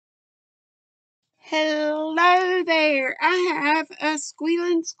Hello there. I have a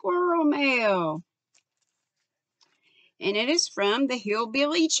squealing squirrel mail, and it is from the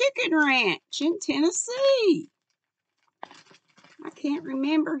Hillbilly Chicken Ranch in Tennessee. I can't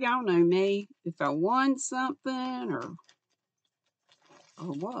remember, y'all know me, if I won something or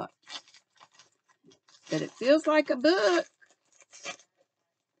what. But it feels like a book.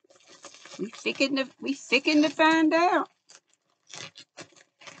 We thicken to find out.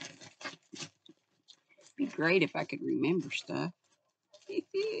 It'd be great if I could remember stuff.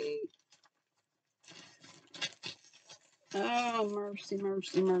 Oh, mercy,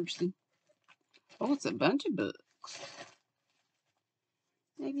 mercy, mercy. Oh, it's a bunch of books.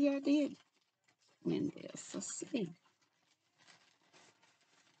 Maybe I did win this. Let's see.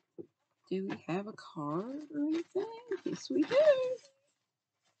 Do we have a card or anything? Yes, we do.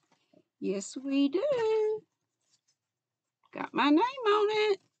 Yes, we do. Got my name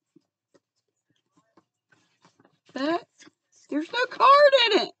on it. But there's no card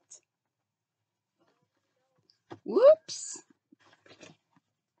in it. Whoops.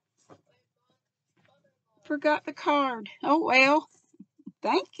 Forgot the card. Oh, well.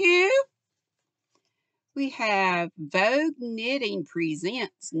 Thank you. We have Vogue Knitting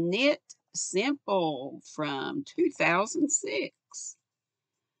presents Knit Simple from 2006.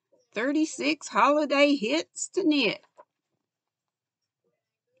 36 holiday hits to knit.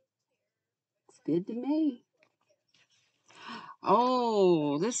 It's good to me.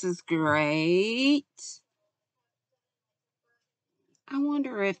 Oh, this is great. I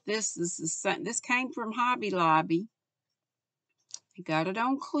wonder if this is the same. This came from Hobby Lobby. I got it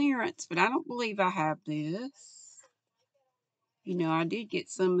on clearance, but I don't believe I have this. You know, I did get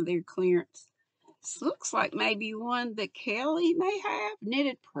some of their clearance. This looks like maybe one that Kelly may have.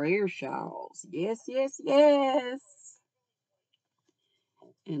 Knitted prayer shawls. Yes, yes, yes.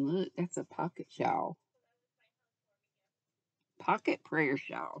 And look, that's a pocket shawl. Pocket prayer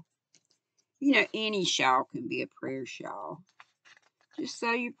shawl. You know, any shawl can be a prayer shawl. Just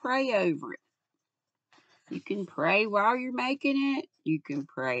so you pray over it. You can pray while you're making it. You can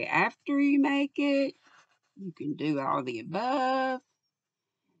pray after you make it. You can do all the above.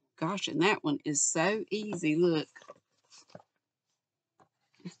 Gosh, and that one is so easy. Look.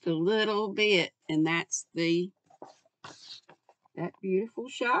 Just a little bit. And that's that beautiful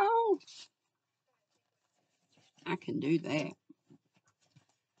shawl. I can do that.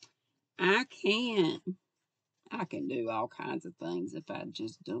 I can do all kinds of things if I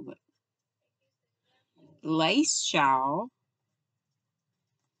just do it. Lace shawl.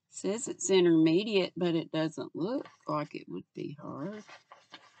 Says it's intermediate, but it doesn't look like it would be hard.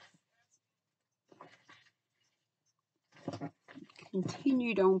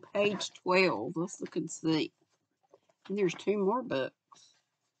 Continued on page 12. Let's look and see. And there's 2 more books.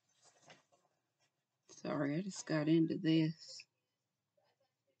 Sorry, I just got into this.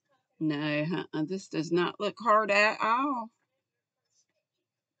 No, this does not look hard at all.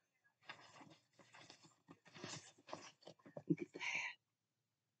 Look at that.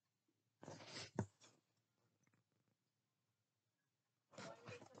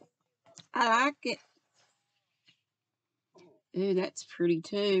 I like it. Ooh, that's pretty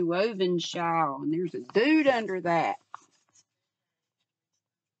too. Woven shawl. And there's a dude under that.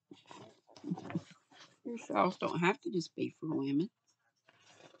 Your shawls don't have to just be for women.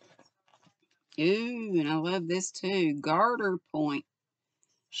 Ooh, and I love this too. Garter point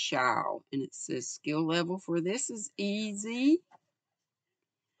shawl. And it says skill level for this is easy.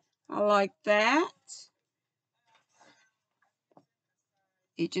 I like that.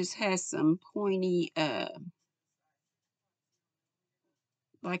 It just has some pointy,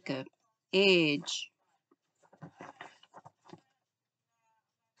 like a edge.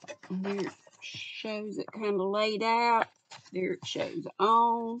 And there it shows it kind of laid out. There it shows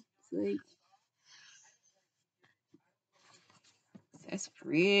on. See? That's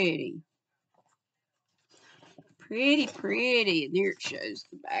pretty. Pretty, pretty. And there it shows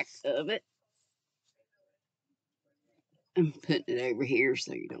the back of it. I'm putting it over here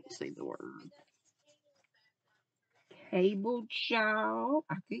so you don't see the word. Cabled shawl.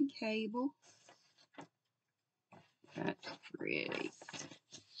 I can cable. That's pretty.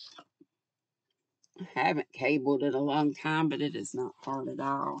 I haven't cabled it a long time, but it is not hard at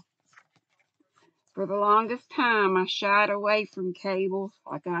all. For the longest time, I shied away from cables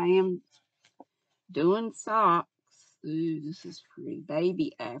like I am doing socks. Ooh, this is pretty.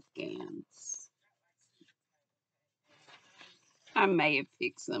 Baby Afghans. I may have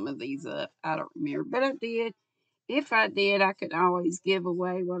picked some of these up. I don't remember, but I did. If I did, I could always give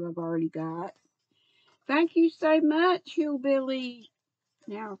away what I've already got. Thank you so much, Hillbilly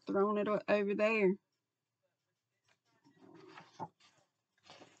Now I've thrown it over there.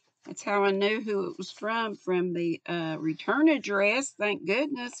 That's how I knew who it was from the return address, thank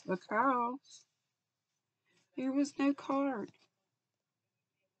goodness, because there was no card.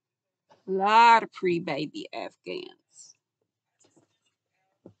 A lot of pre-baby Afghans.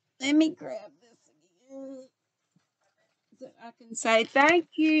 Let me grab this again so I can say thank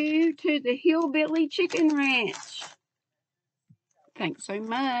you to the Hillbilly Chicken Ranch. Thanks so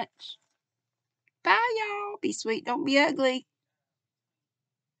much. Bye, y'all. Be sweet, don't be ugly.